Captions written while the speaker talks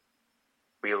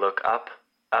We look up,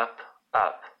 up,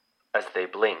 up, as they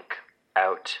blink,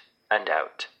 out and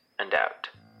out and out.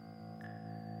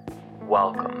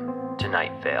 Welcome to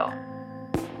Night Vale.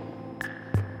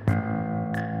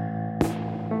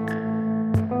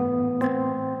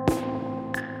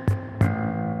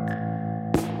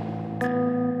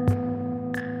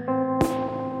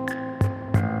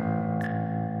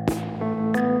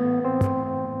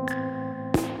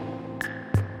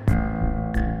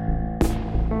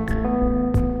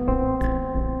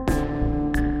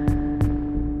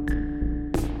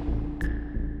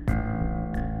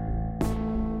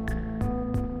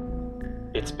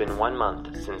 It's been 1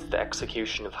 month since the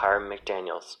execution of Hiram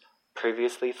McDaniels,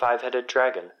 previously Five-Headed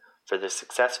Dragon, for the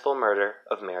successful murder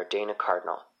of Mayor Dana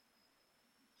Cardinal.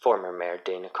 Former Mayor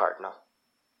Dana Cardinal.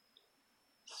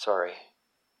 Sorry.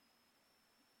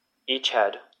 Each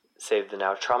head, save the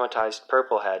now traumatized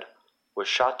purple head, was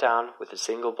shot down with a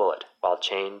single bullet while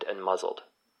chained and muzzled.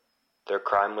 Their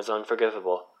crime was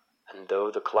unforgivable, and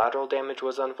though the collateral damage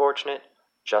was unfortunate,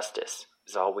 justice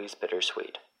is always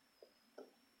bittersweet.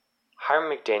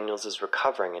 Hiram McDaniels is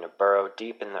recovering in a burrow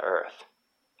deep in the earth.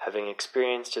 Having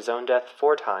experienced his own death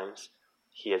 4 times,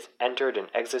 he has entered an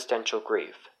existential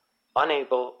grief,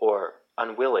 unable or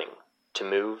unwilling to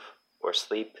move or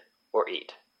sleep or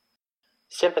eat.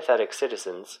 Sympathetic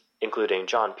citizens, including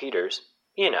John Peters,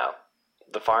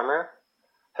 the farmer,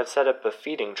 have set up a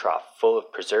feeding trough full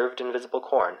of preserved invisible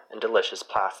corn and delicious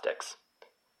plastics.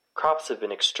 Crops have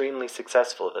been extremely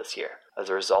successful this year as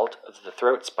a result of the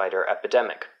throat spider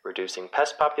epidemic, reducing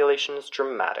pest populations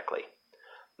dramatically.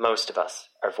 Most of us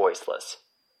are voiceless.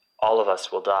 All of us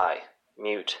will die,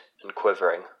 mute and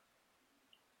quivering.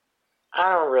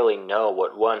 I don't really know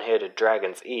what one-headed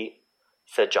dragons eat,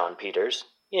 said John Peters,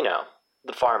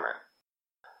 the farmer.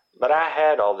 But I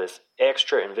had all this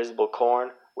extra invisible corn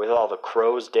with all the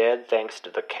crows dead thanks to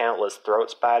the countless throat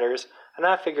spiders, and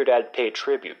I figured I'd pay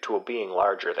tribute to a being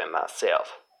larger than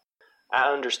myself. I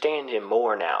understand him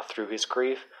more now through his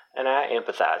grief, and I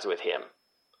empathize with him.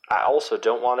 I also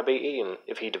don't want to be eaten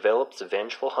if he develops a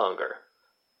vengeful hunger,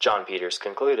 John Peters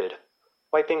concluded,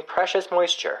 wiping precious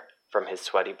moisture from his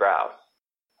sweaty brow.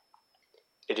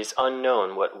 It is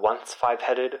unknown what once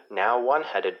 5-headed, now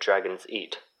 1-headed dragons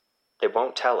eat. They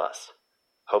won't tell us.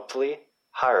 Hopefully,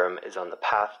 Hiram is on the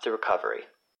path to recovery.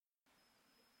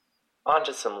 On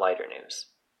to some lighter news.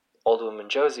 Old Woman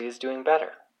Josie is doing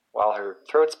better. While her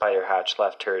throat spider hatch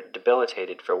left her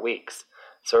debilitated for weeks,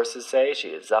 sources say she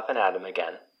is up and at 'em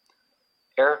again.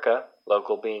 Erica,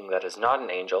 local being that is not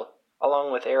an angel,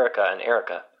 along with Erica and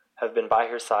Erica, have been by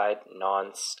her side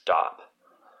non-stop.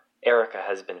 Erica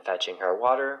has been fetching her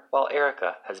water, while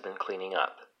Erica has been cleaning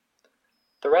up.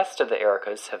 The rest of the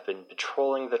Ericas have been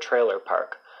patrolling the trailer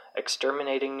park,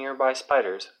 exterminating nearby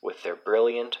spiders with their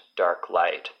brilliant, dark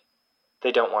light.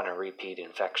 They don't want a repeat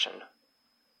infection.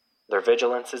 Their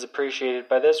vigilance is appreciated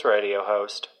by this radio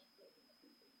host.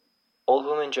 Old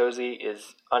Woman Josie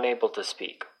is unable to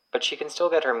speak, but she can still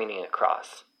get her meaning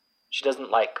across. She doesn't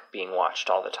like being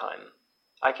watched all the time.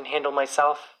 I can handle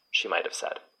myself, she might have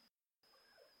said.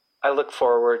 I look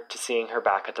forward to seeing her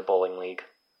back at the bowling league.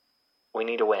 We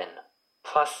need a win.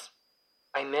 Plus,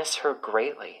 I miss her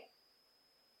greatly.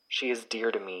 She is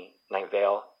dear to me, Night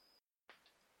Vale.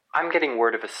 I'm getting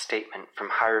word of a statement from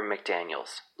Hiram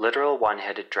McDaniels, literal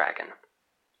one-headed dragon.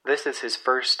 This is his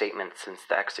first statement since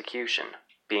the execution,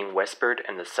 being whispered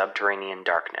in the subterranean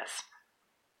darkness.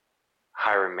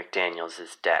 Hiram McDaniels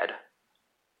is dead.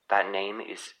 That name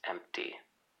is empty.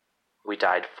 We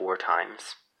died 4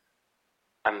 times.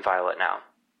 I'm Violet now.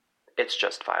 It's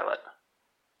just Violet.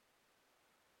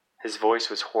 His voice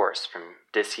was hoarse from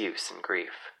disuse and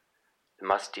grief. The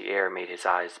musty air made his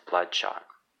eyes bloodshot.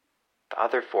 The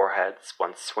other 4 heads,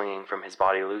 once swinging from his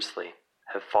body loosely,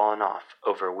 have fallen off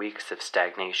over weeks of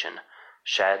stagnation,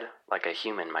 shed like a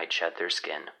human might shed their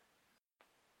skin.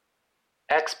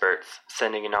 Experts,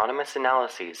 sending anonymous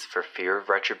analyses for fear of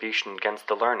retribution against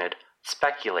the learned,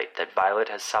 speculate that Violet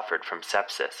has suffered from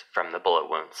sepsis from the bullet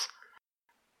wounds.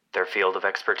 Their field of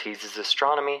expertise is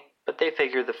astronomy, but they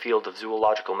figure the field of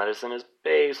zoological medicine is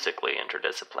basically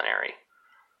interdisciplinary.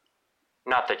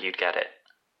 Not that you'd get it,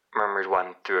 murmured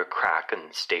one through a crack in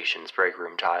the station's break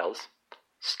room tiles.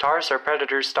 Stars are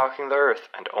predators stalking the earth,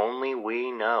 and only we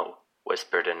know,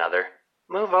 whispered another.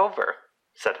 Move over,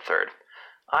 said a third.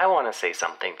 I want to say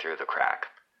something through the crack.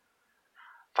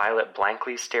 Violet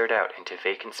blankly stared out into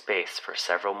vacant space for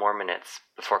several more minutes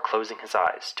before closing his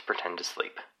eyes to pretend to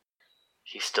sleep.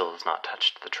 He still has not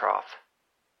touched the trough.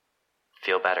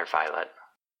 Feel better, Violet.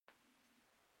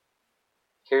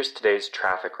 Here's today's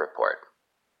traffic report.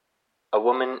 A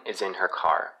woman is in her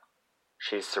car.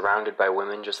 She's surrounded by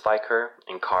women just like her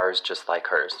and cars just like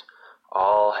hers,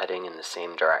 all heading in the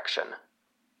same direction.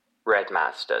 Red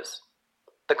Mazdas.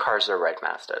 The cars are red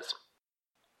Mazdas.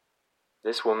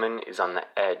 This woman is on the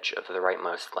edge of the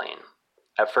rightmost lane.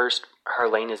 At first, her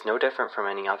lane is no different from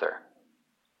any other.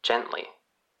 Gently,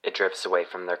 it drifts away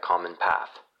from their common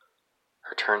path.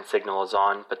 Her turn signal is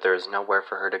on, but there is nowhere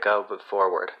for her to go but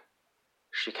forward.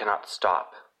 She cannot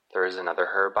stop. There is another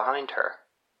her behind her.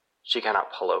 She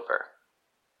cannot pull over.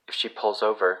 If she pulls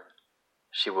over,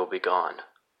 she will be gone.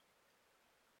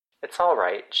 It's all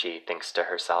right, she thinks to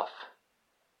herself.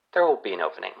 There will be an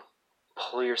opening.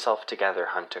 Pull yourself together,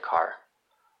 hunt a car.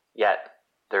 Yet,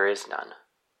 there is none.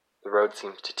 The road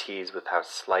seems to tease with how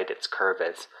slight its curve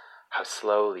is, how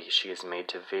slowly she is made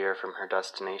to veer from her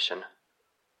destination.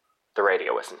 The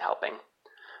radio isn't helping,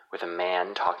 with a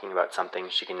man talking about something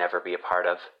she can never be a part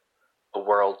of, a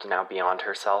world now beyond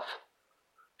herself.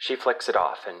 She flicks it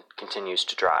off and continues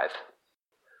to drive.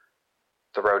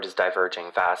 The road is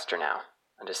diverging faster now,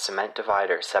 and a cement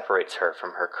divider separates her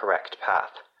from her correct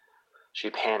path. She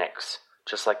panics,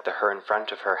 just like the her in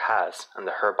front of her has, and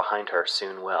the her behind her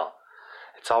soon will.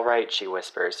 It's all right, she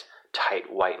whispers,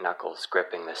 tight white knuckles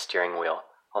gripping the steering wheel.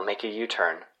 I'll make a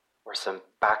U-turn, or some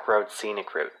back road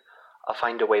scenic route. I'll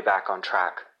find a way back on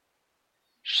track.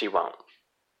 She won't.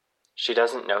 She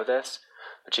doesn't know this,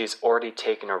 but she's already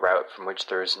taken a route from which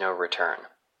there is no return.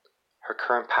 Her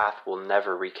current path will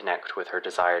never reconnect with her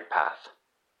desired path.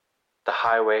 The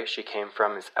highway she came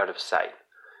from is out of sight.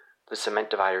 The cement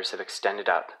dividers have extended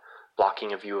up,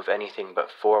 blocking a view of anything but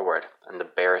forward and the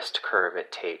barest curve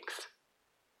it takes.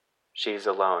 She is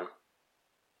alone.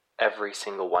 Every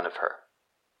single one of her.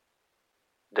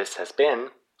 This has been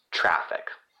Traffic.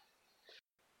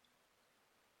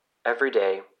 Every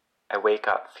day, I wake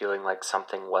up feeling like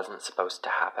something wasn't supposed to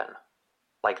happen.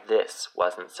 Like this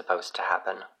wasn't supposed to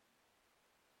happen.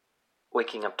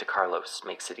 Waking up to Carlos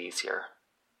makes it easier.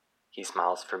 He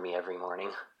smiles for me every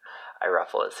morning. I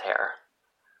ruffle his hair.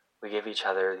 We give each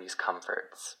other these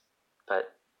comforts, but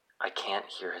I can't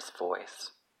hear his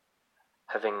voice.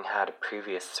 Having had a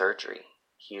previous surgery,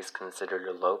 he is considered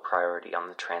a low priority on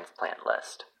the transplant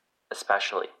list,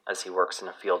 especially as he works in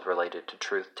a field related to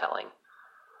truth-telling.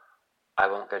 I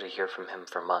won't get to hear from him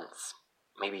for months,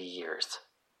 maybe years.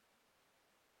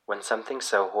 When something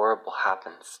so horrible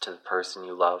happens to the person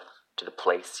you love, to the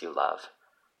place you love,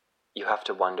 you have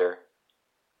to wonder,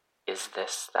 is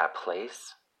this that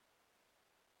place?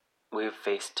 We've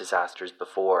faced disasters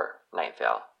before, Night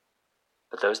Vale,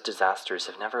 but those disasters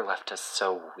have never left us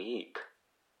so weak.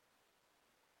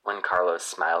 When Carlos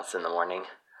smiles in the morning,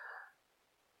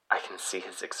 I can see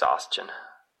his exhaustion.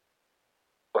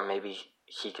 Or maybe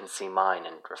he can see mine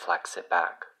and reflects it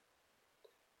back.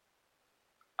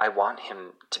 I want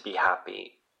him to be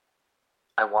happy.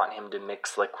 I want him to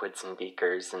mix liquids in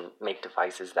beakers and make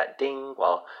devices that ding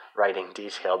while writing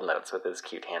detailed notes with his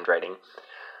cute handwriting.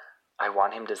 I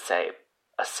want him to say,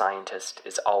 a scientist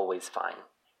is always fine.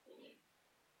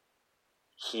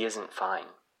 He isn't fine.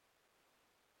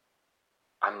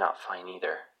 I'm not fine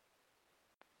either.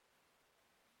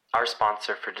 Our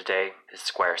sponsor for today is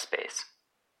Squarespace.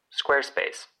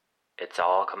 Squarespace. It's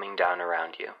all coming down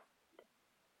around you.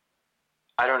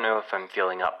 I don't know if I'm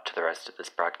feeling up to the rest of this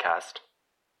broadcast,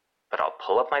 but I'll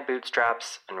pull up my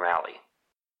bootstraps and rally.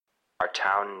 Our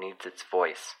town needs its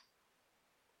voice.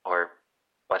 Or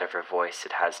whatever voice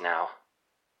it has now.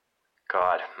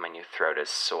 God, my new throat is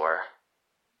sore.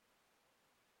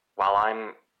 While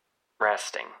I'm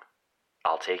resting,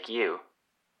 I'll take you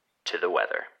to the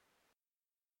weather.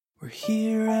 We're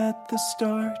here at the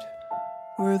start,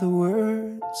 where the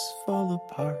words fall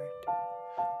apart,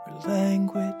 where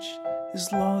language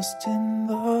is lost in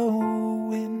the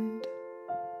wind.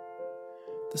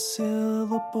 The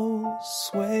syllables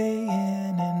sway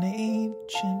in an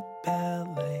ancient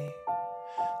ballet,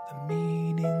 the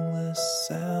meaningless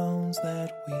sounds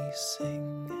that we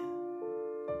sing.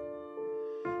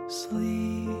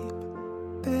 Sleep,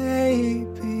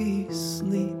 baby,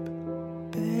 sleep,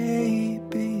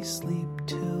 baby, sleep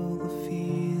till the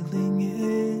feeling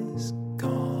is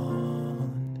gone.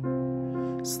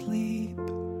 Sleep,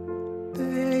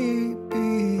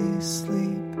 baby,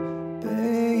 sleep,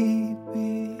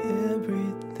 baby,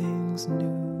 everything's new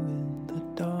in the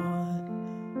dawn.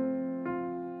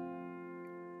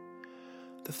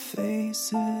 The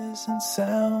faces and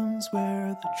sounds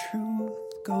where the truth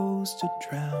goes to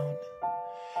drown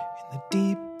in the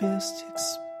deepest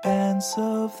expanse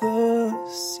of the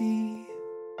sea.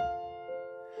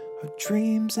 Our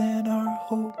dreams and our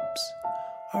hopes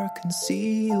are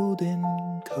concealed in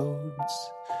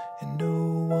codes, and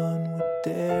no one would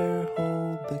dare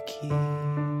hold the key.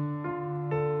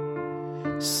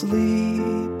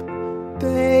 Sleep,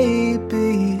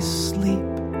 baby,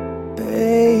 sleep,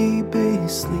 baby,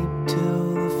 sleep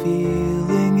till the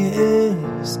feeling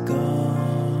is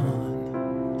gone.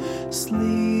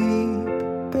 Sleep,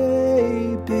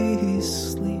 baby,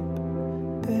 sleep,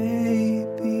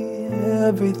 baby,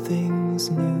 everything's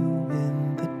new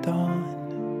in the dawn.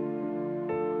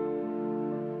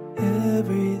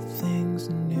 Everything's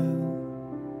new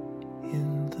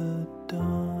in the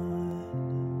dawn.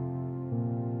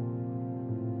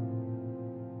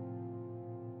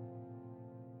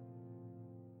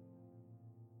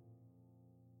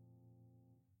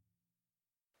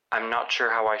 I'm not sure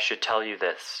how I should tell you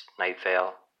this, Night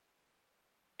Vale.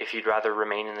 If you'd rather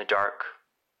remain in the dark,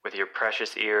 with your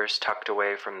precious ears tucked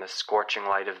away from the scorching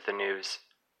light of the news,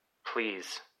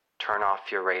 please turn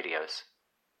off your radios.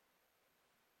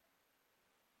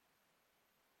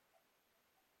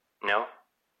 No?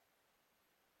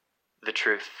 The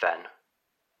truth, then.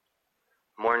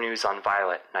 More news on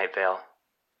Violet, Night Vale.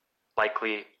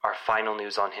 Likely our final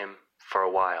news on him for a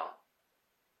while.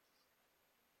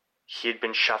 He had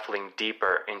been shuffling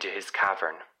deeper into his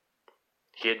cavern.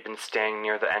 He had been staying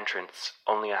near the entrance,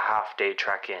 only a half-day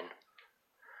trek in.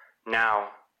 Now,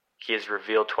 he has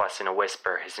revealed to us in a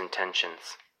whisper his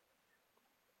intentions.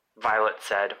 Violet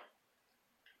said,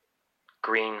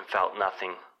 "Green felt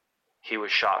nothing. He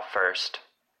was shot first.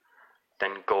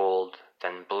 Then gold,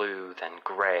 then blue, then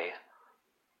gray.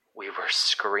 We were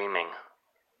screaming.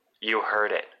 You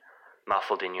heard it,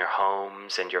 muffled in your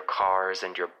homes and your cars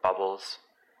and your bubbles.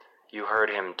 You heard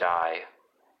him die.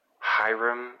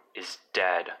 Hiram is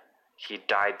dead. He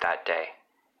died that day."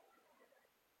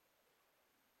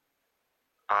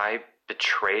 I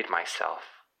betrayed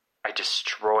myself. I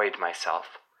destroyed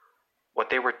myself. What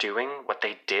they were doing, what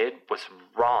they did, was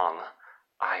wrong.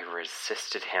 I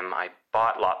resisted him. I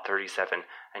bought Lot 37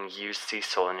 and used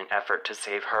Cecil in an effort to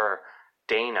save her,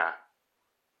 Dana.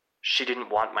 She didn't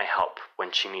want my help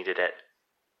when she needed it.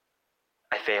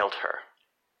 I failed her.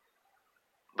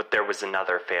 But there was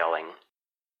another failing.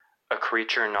 A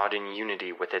creature not in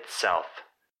unity with itself.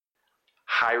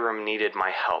 Hiram needed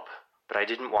my help, but I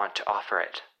didn't want to offer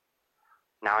it.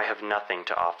 Now I have nothing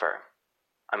to offer.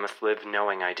 I must live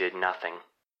knowing I did nothing.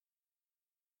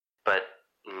 But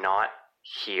not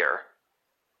here.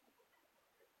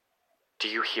 Do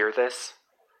you hear this?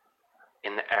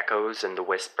 In the echoes and the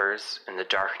whispers, in the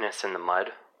darkness and the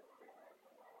mud?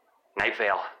 Night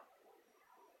Vale.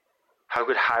 How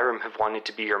could Hiram have wanted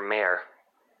to be your mayor?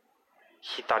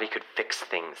 He thought he could fix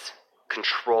things,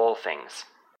 control things.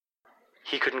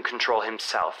 He couldn't control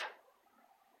himself.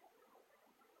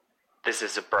 This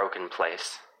is a broken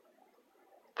place.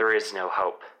 There is no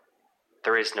hope.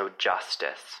 There is no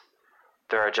justice.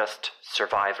 There are just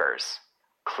survivors,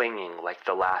 clinging like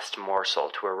the last morsel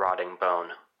to a rotting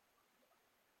bone.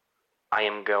 I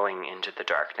am going into the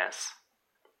darkness.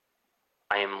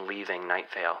 I am leaving Night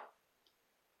Vale.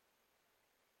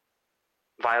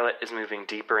 Violet is moving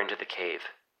deeper into the cave,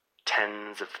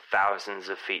 tens of thousands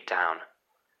of feet down.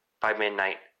 By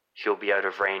midnight, he will be out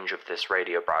of range of this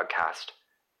radio broadcast,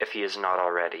 if he is not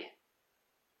already.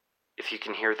 If you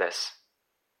can hear this,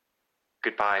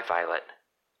 goodbye, Violet.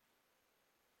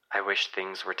 I wish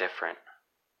things were different.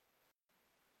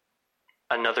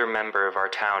 Another member of our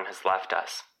town has left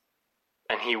us,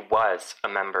 and he was a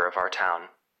member of our town,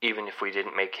 even if we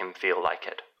didn't make him feel like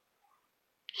it.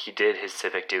 He did his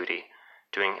civic duty,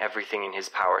 doing everything in his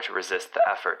power to resist the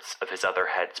efforts of his other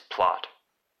head's plot.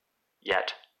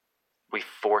 Yet, we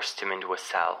forced him into a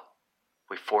cell.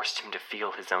 We forced him to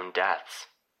feel his own deaths.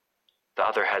 The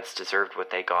other heads deserved what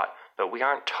they got, but we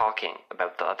aren't talking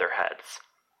about the other heads.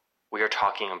 We are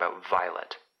talking about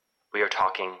Violet. We are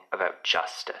talking about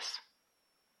justice.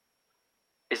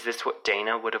 Is this what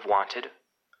Dana would have wanted?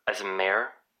 As a mayor?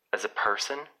 As a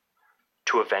person?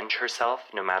 To avenge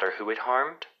herself no matter who it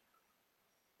harmed?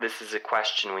 This is a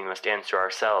question we must answer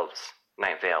ourselves,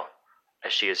 Night Vale,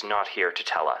 as she is not here to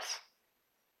tell us.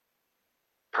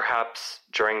 Perhaps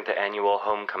during the annual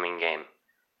homecoming game,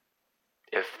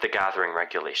 if the gathering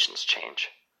regulations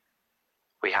change.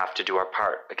 We have to do our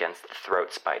part against the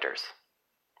throat spiders.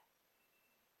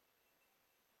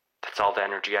 That's all the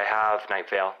energy I have, Night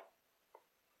Vale.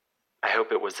 I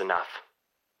hope it was enough.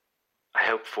 I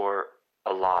hope for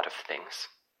a lot of things.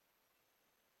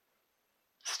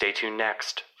 Stay tuned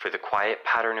next for the quiet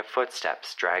pattern of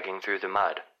footsteps dragging through the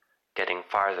mud, getting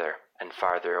farther and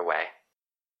farther away.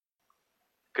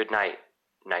 Good night,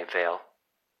 Night Vale.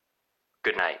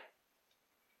 Good night.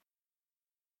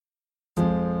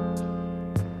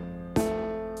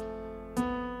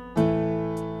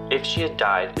 If She Had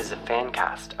Died is a fan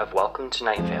cast of Welcome to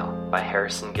Night Vale by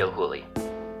Harrison Gilhooly.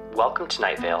 Welcome to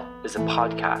Night Vale is a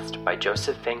podcast by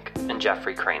Joseph Fink and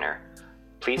Jeffrey Craner.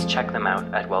 Please check them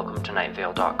out at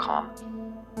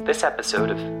welcometonightvale.com. This episode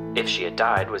of If She Had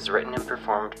Died was written and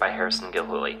performed by Harrison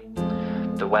Gilhooly.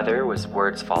 The weather was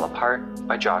Words Fall Apart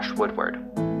by Josh Woodward.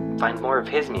 Find more of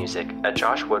his music at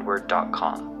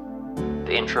joshwoodward.com.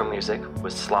 The intro music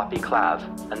was Sloppy Clav,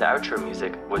 and the outro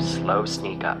music was Slow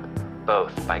Sneak Up,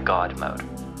 both by God Mode.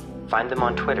 Find them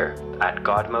on Twitter at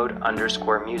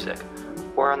godmode_music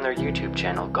or on their YouTube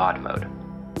channel God Mode.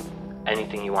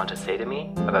 Anything you want to say to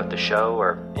me about the show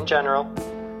or in general,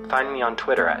 find me on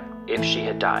Twitter at If She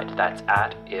Had Died. That's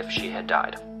at If She Had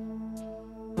Died.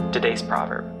 Today's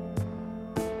proverb: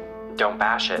 don't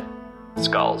bash it,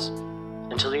 skulls,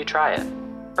 until you try it,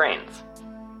 brains.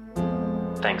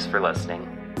 Thanks for listening.